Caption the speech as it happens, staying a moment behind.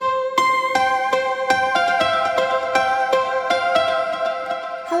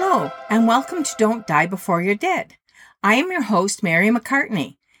and welcome to Don't Die Before You're Dead. I am your host, Mary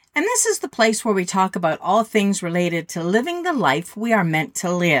McCartney, and this is the place where we talk about all things related to living the life we are meant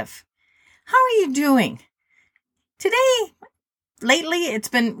to live. How are you doing? Lately, it's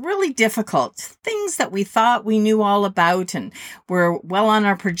been really difficult. Things that we thought we knew all about and were well on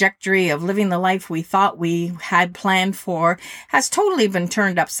our trajectory of living the life we thought we had planned for has totally been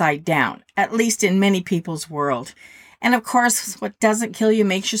turned upside down, at least in many people's world. And of course, what doesn't kill you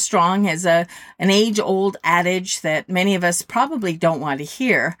makes you strong is an age-old adage that many of us probably don't want to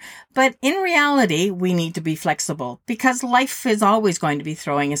hear. But in reality, we need to be flexible because life is always going to be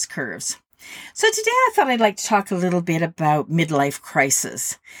throwing us curves. So today I thought I'd like to talk a little bit about midlife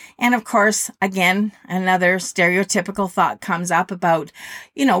crisis. And of course, again, another stereotypical thought comes up about,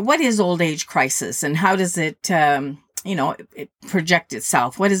 what is old age crisis and how does it it project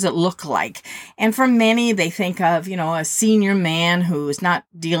itself? What does it look like? And for many, they think of, a senior man who is not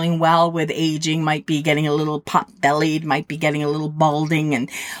dealing well with aging, might be getting a little pot-bellied, might be getting a little balding and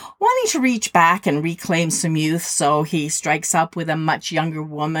wanting to reach back and reclaim some youth. So he strikes up with a much younger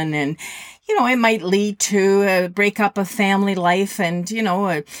woman and, it might lead to a breakup of family life and,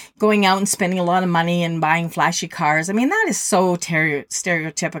 going out and spending a lot of money and buying flashy cars. I mean, that is so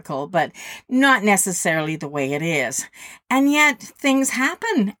stereotypical, but not necessarily the way it is. And yet things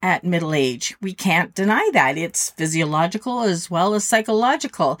happen at middle age. We can't deny that. It's physiological as well as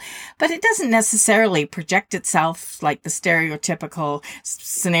psychological, but it doesn't necessarily project itself like the stereotypical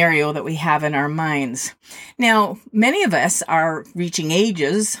scenario that we have in our minds. Now, many of us are reaching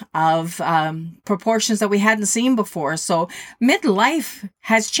ages of proportions that we hadn't seen before. So midlife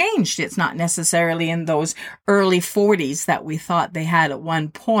has changed. It's not necessarily in those early 40s that we thought they had at one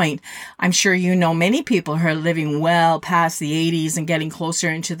point. I'm sure many people who are living well past the 80s and getting closer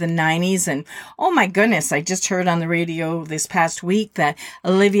into the 90s. And oh my goodness, I just heard on the radio this past week that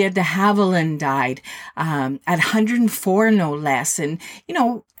Olivia de Havilland died at 104, no less. And,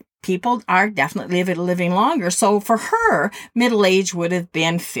 people are definitely living longer. So for her, middle age would have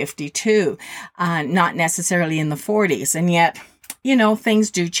been 52, not necessarily in the 40s. And yet,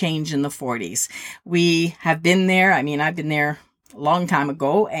 things do change in the 40s. We have been there. I mean, I've been there a long time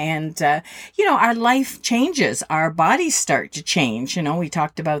ago. And, our life changes. Our bodies start to change. We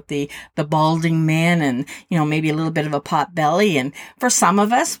talked about the balding man and, maybe a little bit of a pot belly. And for some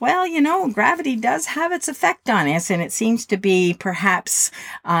of us, well, gravity does have its effect on us. And it seems to be perhaps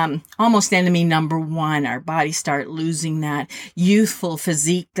almost enemy number one. Our bodies start losing that youthful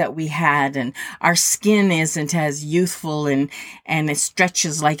physique that we had. And our skin isn't as youthful and it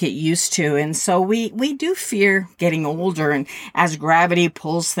stretches like it used to. And so we do fear getting older. And as gravity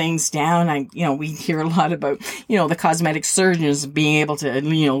pulls things down, we hear a lot about, the cosmetic surgeons being able to,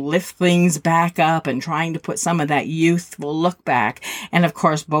 lift things back up and trying to put some of that youthful look back. And of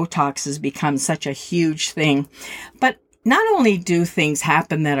course, Botox has become such a huge thing. But not only do things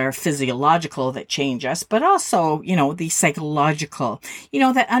happen that are physiological that change us, but also, the psychological,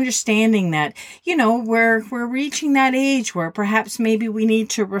 that understanding that, we're reaching that age where perhaps maybe we need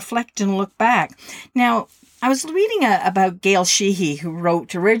to reflect and look back. Now, I was reading about Gail Sheehy, who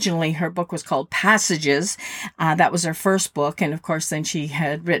wrote originally, her book was called Passages. That was her first book. And of course, then she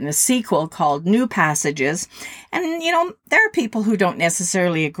had written a sequel called New Passages. And, there are people who don't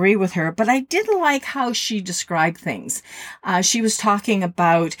necessarily agree with her, but I did like how she described things. She was talking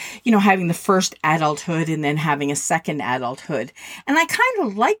about, having the first adulthood and then having a second adulthood. And I kind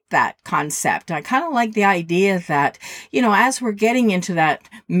of like that concept. I kind of like the idea that, as we're getting into that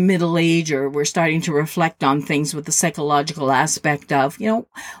middle age or we're starting to reflect on things with the psychological aspect of,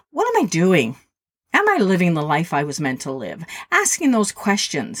 what am I doing? Am I living the life I was meant to live? Asking those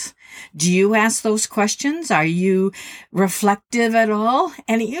questions. Do you ask those questions? Are you reflective at all?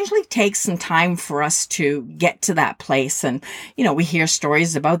 And it usually takes some time for us to get to that place. And, we hear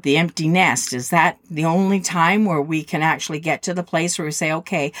stories about the empty nest. Is that the only time where we can actually get to the place where we say,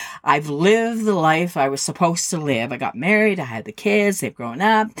 okay, I've lived the life I was supposed to live. I got married. I had the kids. They've grown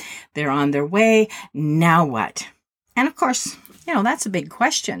up. They're on their way. Now what? And of course, that's a big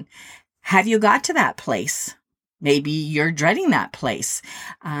question. Have you got to that place? Maybe you're dreading that place.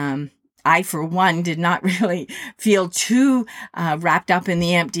 I, for one, did not really feel too wrapped up in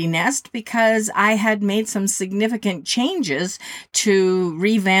the empty nest because I had made some significant changes to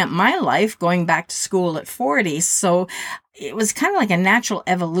revamp my life going back to school at 40. So it was kind of like a natural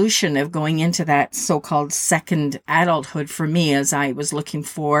evolution of going into that so-called second adulthood for me as I was looking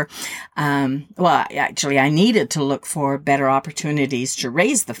for, I needed to look for better opportunities to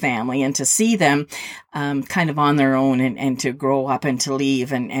raise the family and to see them kind of on their own and to grow up and to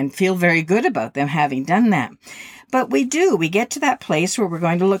leave and feel very good about them having done that. But we get to that place where we're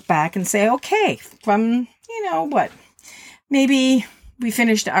going to look back and say, okay, from, maybe we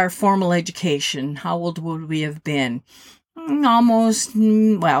finished our formal education. How old would we have been? Almost,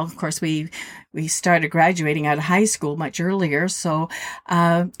 well, of course, we started graduating out of high school much earlier. So,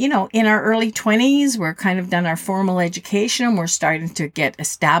 in our early 20s, we're kind of done our formal education and we're starting to get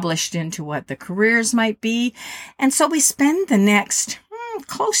established into what the careers might be. And so we spend the next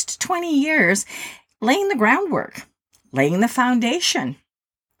close to 20 years laying the groundwork, laying the foundation.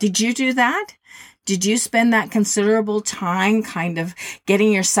 Did you do that? Did you spend that considerable time kind of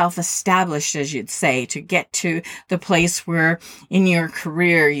getting yourself established, as you'd say, to get to the place where in your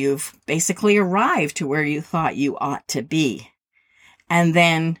career you've basically arrived to where you thought you ought to be? And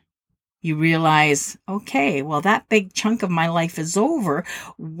then you realize, okay, well, that big chunk of my life is over.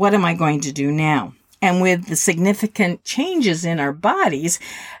 What am I going to do now? And with the significant changes in our bodies,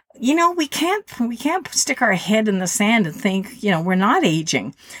 we can't stick our head in the sand and think, we're not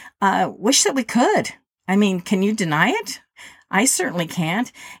aging. Wish that we could. I mean, can you deny it? I certainly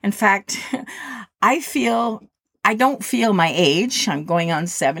can't. In fact, I don't feel my age. I'm going on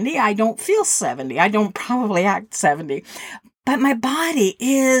 70. I don't feel 70. I don't probably act 70. But my body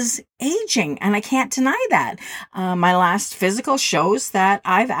is aging, and I can't deny that. My last physical shows that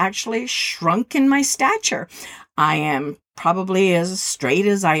I've actually shrunk in my stature. I am probably as straight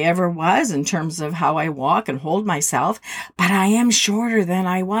as I ever was in terms of how I walk and hold myself, but I am shorter than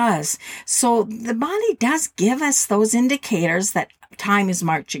I was. So the body does give us those indicators that time is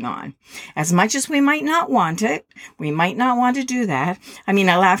marching on. As much as we might not want it, we might not want to do that. I mean,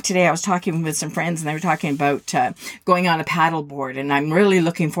 I laughed today. I was talking with some friends and they were talking about going on a paddleboard, and I'm really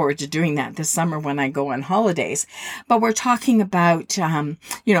looking forward to doing that this summer when I go on holidays. But we're talking about,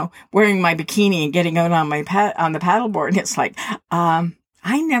 wearing my bikini and getting out on on the paddleboard. And it's like,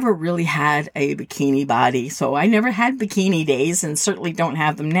 I never really had a bikini body, so I never had bikini days and certainly don't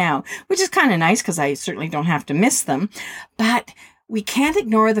have them now, which is kind of nice because I certainly don't have to miss them. But we can't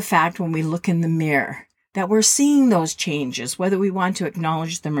ignore the fact when we look in the mirror that we're seeing those changes, whether we want to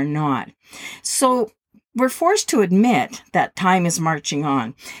acknowledge them or not. So we're forced to admit that time is marching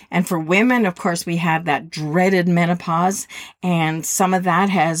on. And for women, of course, we have that dreaded menopause, and some of that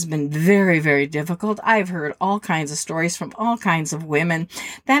has been very, very difficult. I've heard all kinds of stories from all kinds of women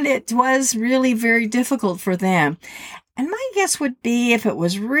that it was really very difficult for them. And my guess would be if it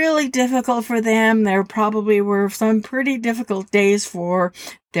was really difficult for them, there probably were some pretty difficult days for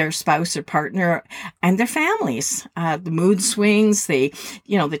their spouse or partner and their families. The mood swings, the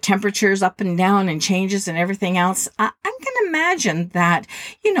temperatures up and down and changes and everything else. I'm going to imagine that,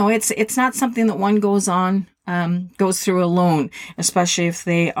 it's not something that one goes through alone, especially if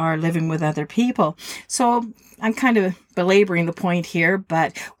they are living with other people. So I'm kind of belaboring the point here,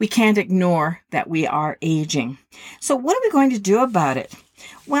 but we can't ignore that we are aging. So what are we going to do about it?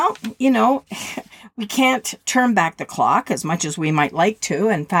 Well, we can't turn back the clock as much as we might like to.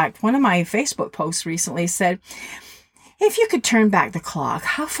 In fact, one of my Facebook posts recently said, if you could turn back the clock,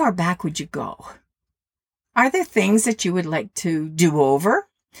 how far back would you go? Are there things that you would like to do over?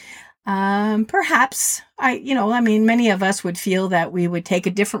 Perhaps many of us would feel that we would take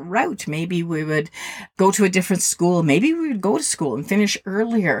a different route. Maybe we would go to a different school. Maybe we would go to school and finish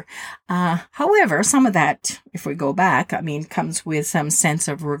earlier. However, some of that, if we go back, comes with some sense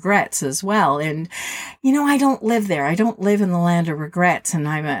of regrets as well. And, I don't live there. I don't live in the land of regrets. And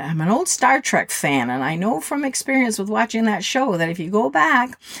I'm an old Star Trek fan. And I know from experience with watching that show that if you go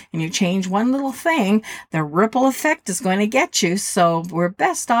back and you change one little thing, the ripple effect is going to get you. So we're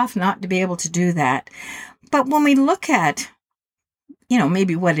best off not to be able to do that. But when we look at,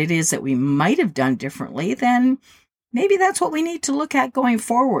 maybe what it is that we might have done differently, then maybe that's what we need to look at going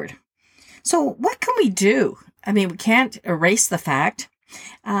forward. So what can we do? We can't erase the fact,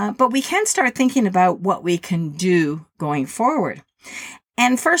 but we can start thinking about what we can do going forward.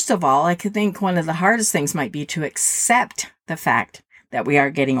 And first of all, I could think one of the hardest things might be to accept the fact that we are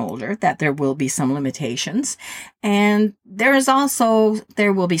getting older, that there will be some limitations, and there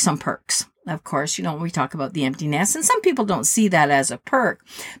will be some perks. Of course, we talk about the empty nest, and some people don't see that as a perk,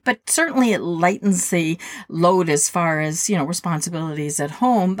 but certainly it lightens the load as far as, responsibilities at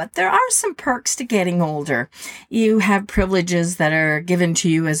home. But there are some perks to getting older. You have privileges that are given to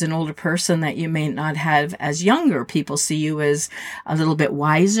you as an older person that you may not have as younger. People see you as a little bit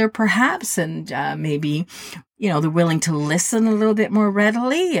wiser, perhaps, and maybe they're willing to listen a little bit more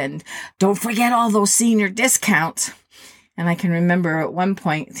readily. And don't forget all those senior discounts. And I can remember at one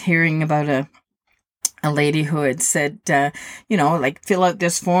point hearing about a lady who had said, like fill out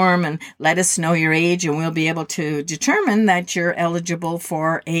this form and let us know your age and we'll be able to determine that you're eligible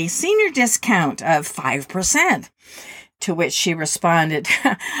for a senior discount of 5%. To which she responded,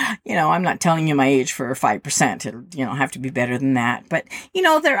 I'm not telling you my age for 5%. It'll, have to be better than that. But,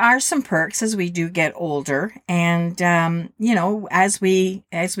 there are some perks as we do get older. And, as we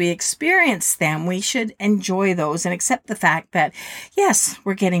experience them, we should enjoy those and accept the fact that, yes,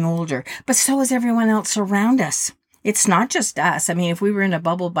 we're getting older, but so is everyone else around us. It's not just us. I mean, if we were in a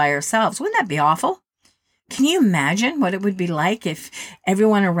bubble by ourselves, wouldn't that be awful? Can you imagine what it would be like if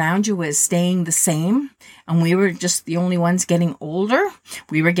everyone around you was staying the same and we were just the only ones getting older?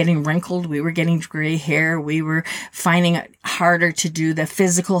 We were getting wrinkled. We were getting gray hair. We were finding it harder to do the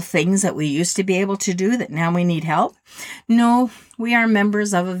physical things that we used to be able to do that now we need help. No, we are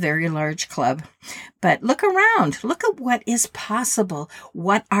members of a very large club. But look around. Look at what is possible.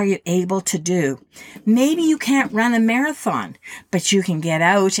 What are you able to do? Maybe you can't run a marathon, but you can get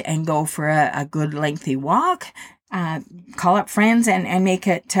out and go for a good lengthy walk, call up friends and make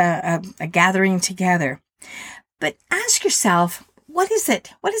it a gathering together. But ask yourself, what is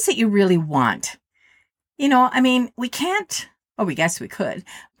it you really want? We can't, we guess we could,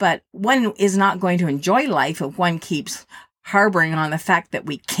 but one is not going to enjoy life if one keeps harboring on the fact that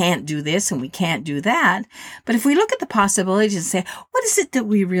we can't do this and we can't do that. But if we look at the possibilities and say, what is it that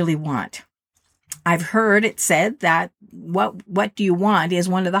we really want? I've heard it said that what do you want is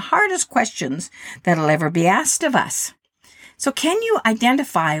one of the hardest questions that'll ever be asked of us. So can you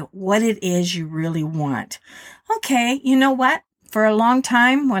identify what it is you really want? Okay, you know what? For a long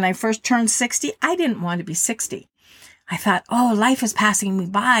time, when I first turned 60, I didn't want to be 60. I thought, life is passing me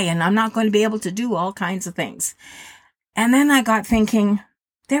by and I'm not going to be able to do all kinds of things. And then I got thinking,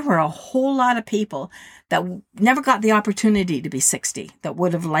 there were a whole lot of people that never got the opportunity to be 60 that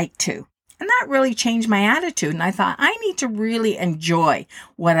would have liked to. And that really changed my attitude. And I thought, I need to really enjoy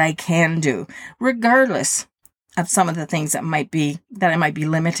what I can do, regardless of some of the things that I might be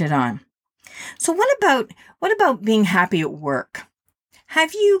limited on. So what about being happy at work?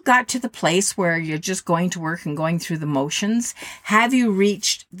 Have you got to the place where you're just going to work and going through the motions? Have you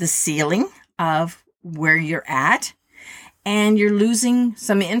reached the ceiling of where you're at? And you're losing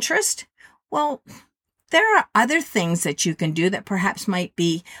some interest? Well, there are other things that you can do that perhaps might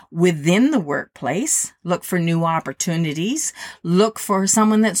be within the workplace. Look for new opportunities. Look for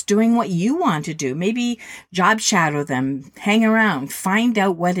someone that's doing what you want to do. Maybe job shadow them, hang around, find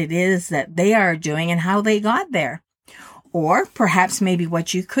out what it is that they are doing and how they got there. Or perhaps maybe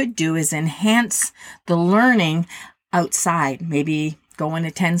what you could do is enhance the learning outside. Maybe go and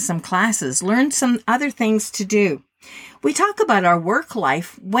attend some classes, learn some other things to do. We talk about our work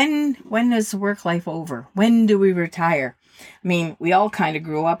life. When is work life over? When do we retire? I mean, we all kind of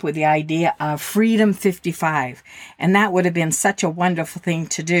grew up with the idea of Freedom 55, and that would have been such a wonderful thing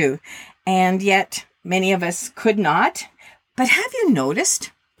to do. And yet, many of us could not. But have you noticed?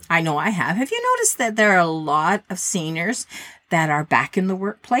 I know I have. Have you noticed that there are a lot of seniors that are back in the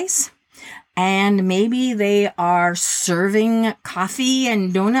workplace? And maybe they are serving coffee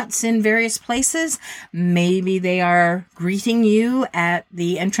and donuts in various places. Maybe they are greeting you at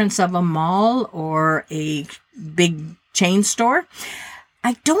the entrance of a mall or a big chain store.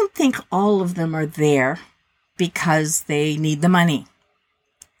 I don't think all of them are there because they need the money.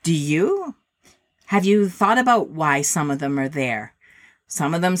 Do you? Have you thought about why some of them are there?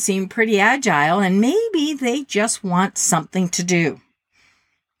 Some of them seem pretty agile and maybe they just want something to do.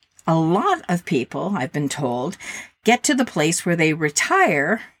 A lot of people, I've been told, get to the place where they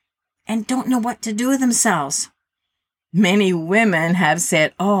retire and don't know what to do with themselves. Many women have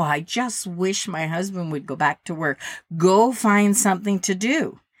said, I just wish my husband would go back to work. Go find something to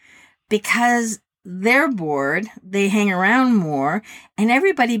do. Because they're bored, they hang around more, and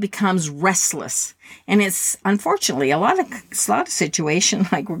everybody becomes restless. And it's unfortunately a lot of situation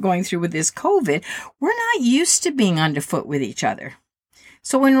like we're going through with this COVID. We're not used to being underfoot with each other.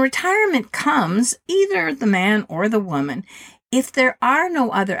 So when retirement comes, either the man or the woman, if there are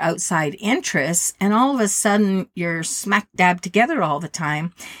no other outside interests and all of a sudden you're smack dab together all the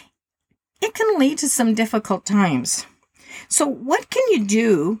time, it can lead to some difficult times. So what can you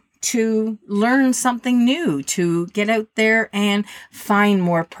do to learn something new, to get out there and find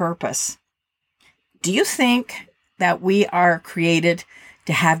more purpose? Do you think that we are created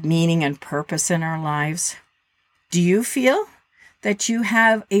to have meaning and purpose in our lives? Do you feel that you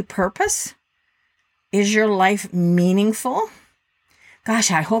have a purpose? Is your life meaningful? Gosh,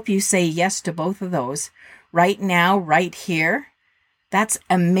 I hope you say yes to both of those right now, right here. That's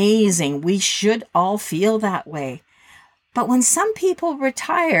amazing. We should all feel that way. But when some people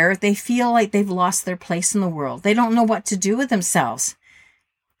retire, they feel like they've lost their place in the world. They don't know what to do with themselves.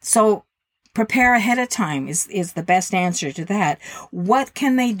 So prepare ahead of time is the best answer to that. What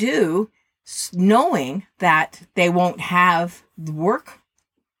can they do knowing that they won't have work,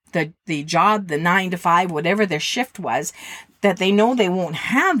 the job, the 9 to 5, whatever their shift was, that they know they won't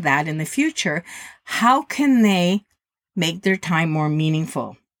have that in the future? How can they make their time more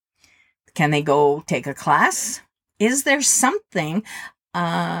meaningful? Can they go take a class? Is there something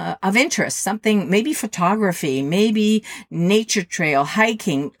of interest, something, maybe photography, maybe nature trail,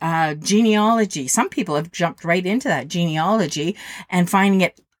 hiking, genealogy? Some people have jumped right into that genealogy and finding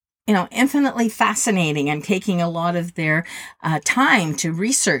it, infinitely fascinating and taking a lot of their time to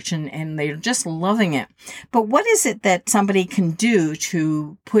research, and they're just loving it. But what is it that somebody can do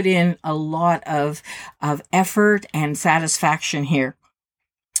to put in a lot of effort and satisfaction here?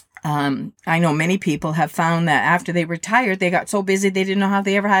 I know many people have found that after they retired, they got so busy they didn't know how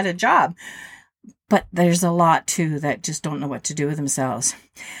they ever had a job. But there's a lot too that just don't know what to do with themselves.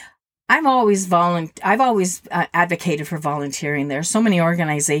 I've always advocated for volunteering. There are so many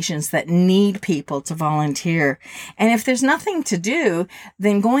organizations that need people to volunteer. And if there's nothing to do,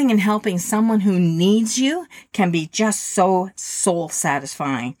 then going and helping someone who needs you can be just so soul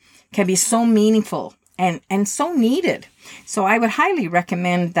satisfying, can be so meaningful and so needed. So I would highly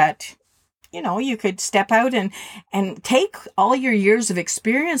recommend that, you could step out and take all your years of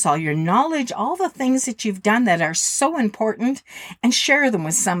experience, all your knowledge, all the things that you've done that are so important, and share them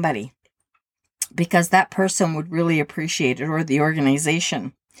with somebody, because that person would really appreciate it, or the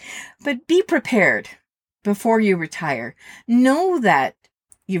organization. But be prepared before you retire. Know that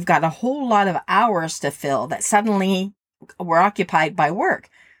you've got a whole lot of hours to fill that suddenly were occupied by work.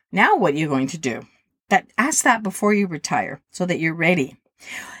 Now what are you going to do? Ask that before you retire so that you're ready.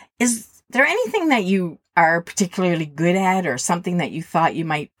 Is there anything that you are particularly good at, or something that you thought you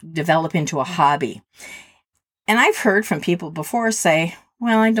might develop into a hobby? And I've heard from people before say,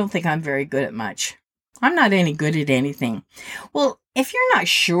 well, I don't think I'm very good at much. I'm not any good at anything. Well, if you're not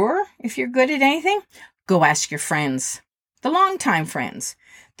sure if you're good at anything, go ask your friends, the longtime friends,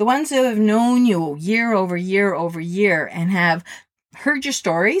 the ones who have known you year over year over year and have heard your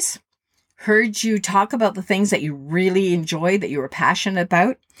stories, heard you talk about the things that you really enjoy, that you were passionate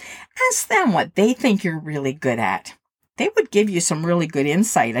about. Ask them what they think you're really good at. They would give you some really good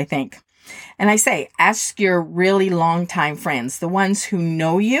insight, I think. And I say, ask your really long-time friends, the ones who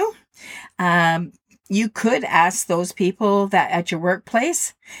know you. You could ask those people that at your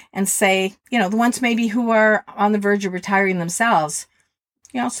workplace and say, the ones maybe who are on the verge of retiring themselves,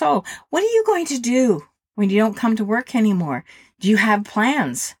 so what are you going to do when you don't come to work anymore? Do you have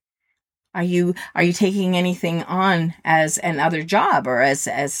plans? Are you taking anything on as another job or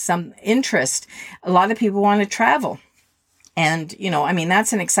as some interest? A lot of people want to travel. And,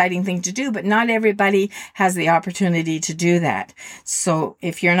 that's an exciting thing to do, but not everybody has the opportunity to do that. So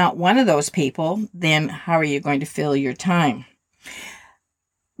if you're not one of those people, then how are you going to fill your time?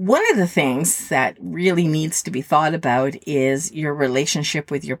 One of the things that really needs to be thought about is your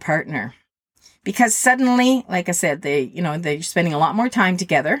relationship with your partner. Because suddenly, like I said, they're spending a lot more time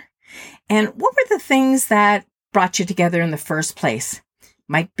together. And what were the things that brought you together in the first place?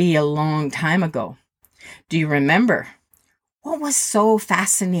 Might be a long time ago. Do you remember? What was so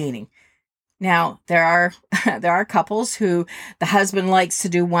fascinating? Now, there are couples who the husband likes to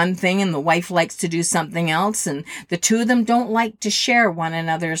do one thing and the wife likes to do something else, and the two of them don't like to share one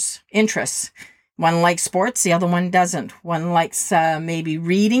another's interests. One likes sports, the other one doesn't. One likes maybe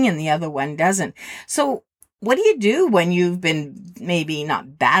reading and the other one doesn't. So what do you do when you've been maybe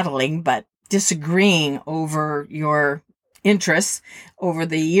not battling, but disagreeing over your interests over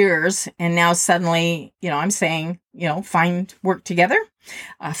the years? And now suddenly, I'm saying, find work together,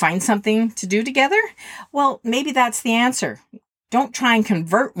 find something to do together. Well, maybe that's the answer. Don't try and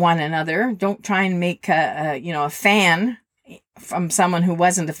convert one another. Don't try and make a fan from someone who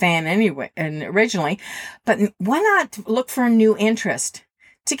wasn't a fan anyway and originally. But why not look for a new interest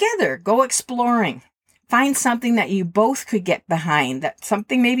together? Go exploring. Find something that you both could get behind, that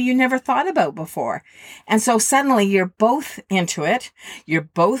something maybe you never thought about before. And so suddenly you're both into it. You're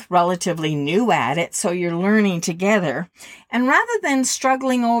both relatively new at it. So you're learning together. And rather than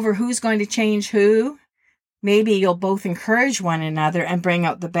struggling over who's going to change who, maybe you'll both encourage one another and bring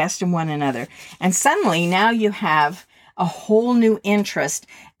out the best in one another. And suddenly now you have a whole new interest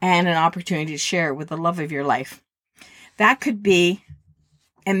and an opportunity to share with the love of your life. That could be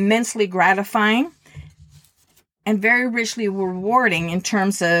immensely gratifying and very richly rewarding in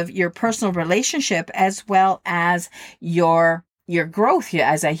terms of your personal relationship as well as your your growth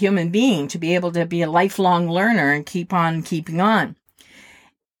as a human being, to be able to be a lifelong learner and keep on keeping on.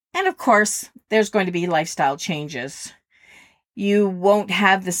 And of course, there's going to be lifestyle changes. You won't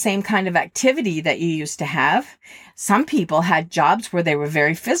have the same kind of activity that you used to have. Some people had jobs where they were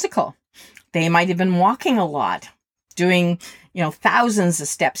very physical. They might have been walking a lot, doing, thousands of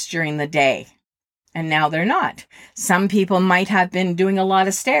steps during the day. And now they're not. Some people might have been doing a lot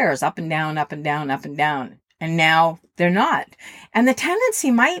of stairs, up and down, up and down, up and down. And now they're not. And the tendency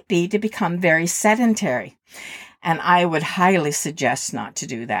might be to become very sedentary. And I would highly suggest not to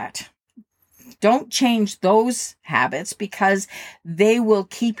do that. Don't change those habits, because they will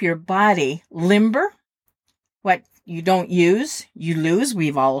keep your body limber. What you don't use, you lose.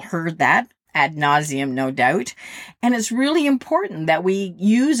 We've all heard that ad nauseum, no doubt. And it's really important that we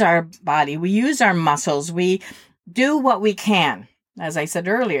use our body, we use our muscles, we do what we can. As I said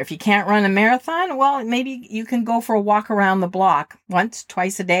earlier, if you can't run a marathon, well, maybe you can go for a walk around the block once,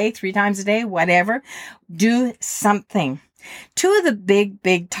 twice a day, 3 times a day, whatever. Do something. Two of the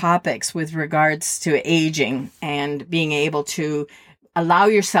big topics with regards to aging and being able to allow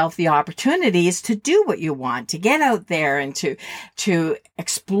yourself the opportunities to do what you want, to get out there and to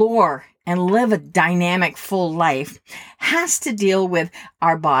explore and live a dynamic, full life, has to deal with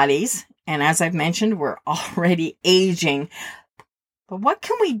our bodies. And as I've mentioned, we're already aging. But what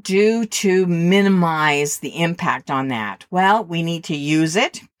can we do to minimize the impact on that? Well, we need to use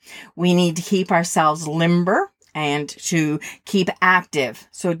it. We need to keep ourselves limber and to keep active.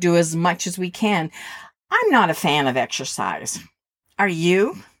 So do as much as we can. I'm not a fan of exercise. Are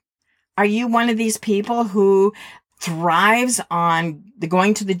you? Are you one of these people who thrives on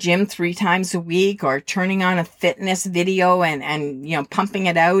going to the gym 3 times a week, or turning on a fitness video and pumping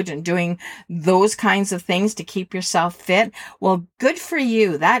it out and doing those kinds of things to keep yourself fit? Well, good for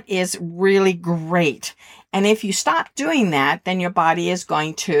you. That is really great. And if you stop doing that, then your body is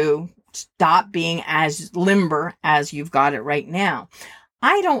going to stop being as limber as you've got it right now.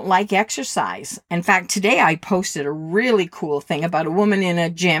 I don't like exercise. In fact, today I posted a really cool thing about a woman in a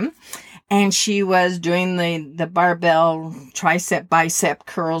gym, and she was doing the barbell tricep, bicep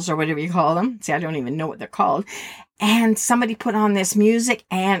curls, or whatever you call them. See, I don't even know what they're called. And somebody put on this music,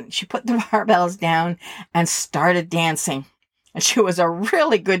 and she put the barbells down and started dancing. And she was a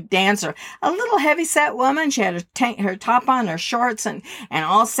really good dancer, a little heavy-set woman. She had her top on, her shorts, and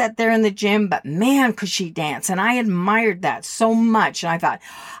all set there in the gym. But man, could she dance. And I admired that so much. And I thought,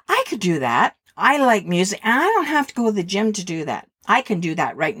 I could do that. I like music, and I don't have to go to the gym to do that. I can do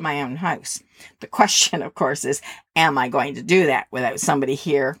that right in my own house. The question, of course, is, am I going to do that without somebody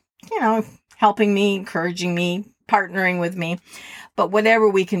here, helping me, encouraging me, partnering with me? But whatever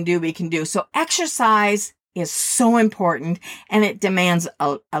we can do, we can do. So exercise is so important, and it demands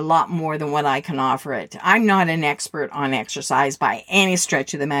a lot more than what I can offer it. I'm not an expert on exercise by any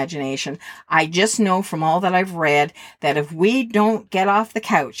stretch of the imagination. I just know from all that I've read that if we don't get off the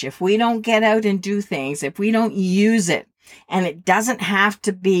couch, if we don't get out and do things, if we don't use it, and it doesn't have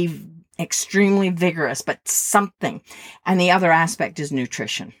to be extremely vigorous, but something. And the other aspect is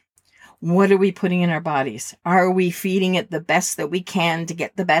nutrition. What are we putting in our bodies? Are we feeding it the best that we can to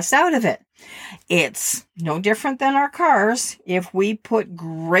get the best out of it? It's no different than our cars. If we put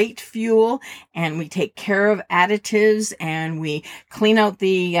great fuel and we take care of additives and we clean out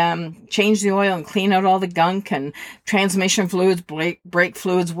change the oil and clean out all the gunk and transmission fluids, brake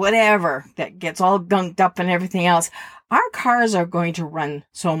fluids, whatever that gets all gunked up and everything else, our cars are going to run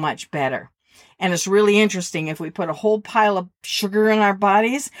so much better. And it's really interesting. If we put a whole pile of sugar in our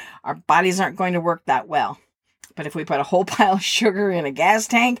bodies aren't going to work that well. But if we put a whole pile of sugar in a gas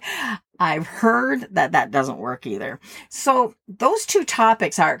tank, I've heard that doesn't work either. So those two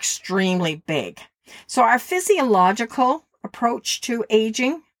topics are extremely big. So our physiological approach to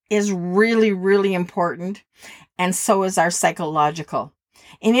aging is really, really important. And so is our psychological.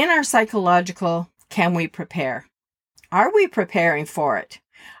 And in our psychological, can we prepare? Are we preparing for it?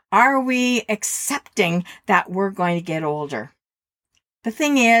 Are we accepting that we're going to get older? The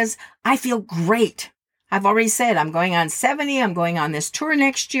thing is, I feel great. I've already said I'm going on 70. I'm going on this tour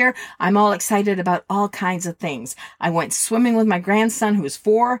next year. I'm all excited about all kinds of things. I went swimming with my grandson who's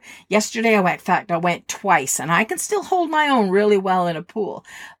 4. Yesterday, I went twice, and I can still hold my own really well in a pool.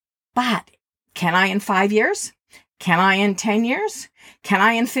 But can I in 5 years? Can I in 10 years? Can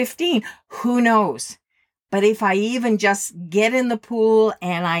I in 15? Who knows? But if I even just get in the pool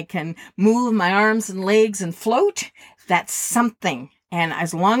and I can move my arms and legs and float, that's something. And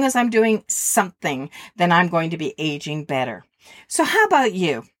as long as I'm doing something, then I'm going to be aging better. So how about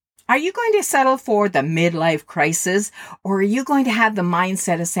you? Are you going to settle for the midlife crisis, or are you going to have the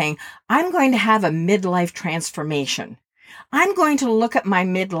mindset of saying, I'm going to have a midlife transformation? I'm going to look at my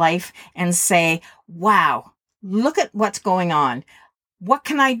midlife and say, wow, look at what's going on. What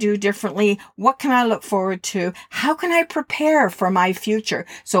can I do differently? What can I look forward to? How can I prepare for my future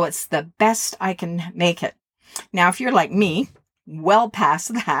so it's the best I can make it? Now, if you're like me, well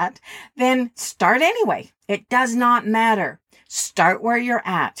past that, then start anyway. It does not matter. Start where you're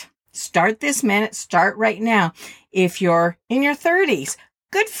at. Start this minute. Start right now. If you're in your 30s,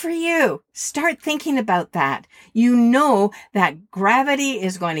 good for you. Start thinking about that. You know that gravity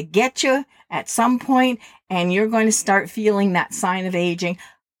is going to get you at some point, and you're going to start feeling that sign of aging.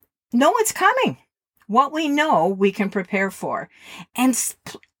 Know it's coming. What we know, we can prepare for. And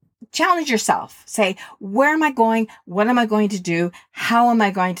challenge yourself. Say, where am I going? What am I going to do? How am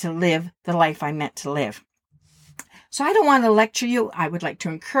I going to live the life I meant to live? So I don't want to lecture you. I would like to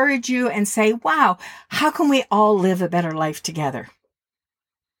encourage you and say, wow, how can we all live a better life together?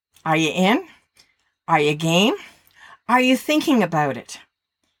 Are you in? Are you game? Are you thinking about it?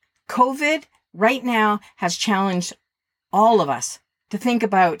 COVID right now has challenged all of us to think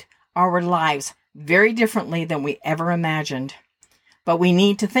about our lives very differently than we ever imagined. But we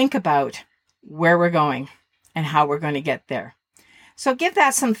need to think about where we're going and how we're going to get there. So give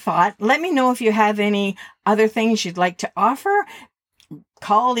that some thought. Let me know if you have any other things you'd like to offer.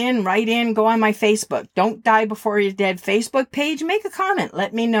 Call in, write in, go on my Facebook. Don't Die Before You're Dead Facebook page. Make a comment.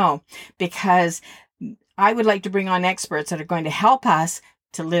 Let me know, because I would like to bring on experts that are going to help us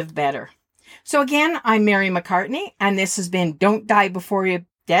to live better. So again, I'm Mary McCartney, and this has been Don't Die Before You're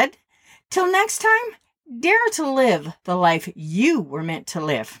Dead. Till next time, dare to live the life you were meant to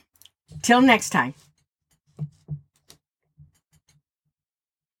live. Till next time.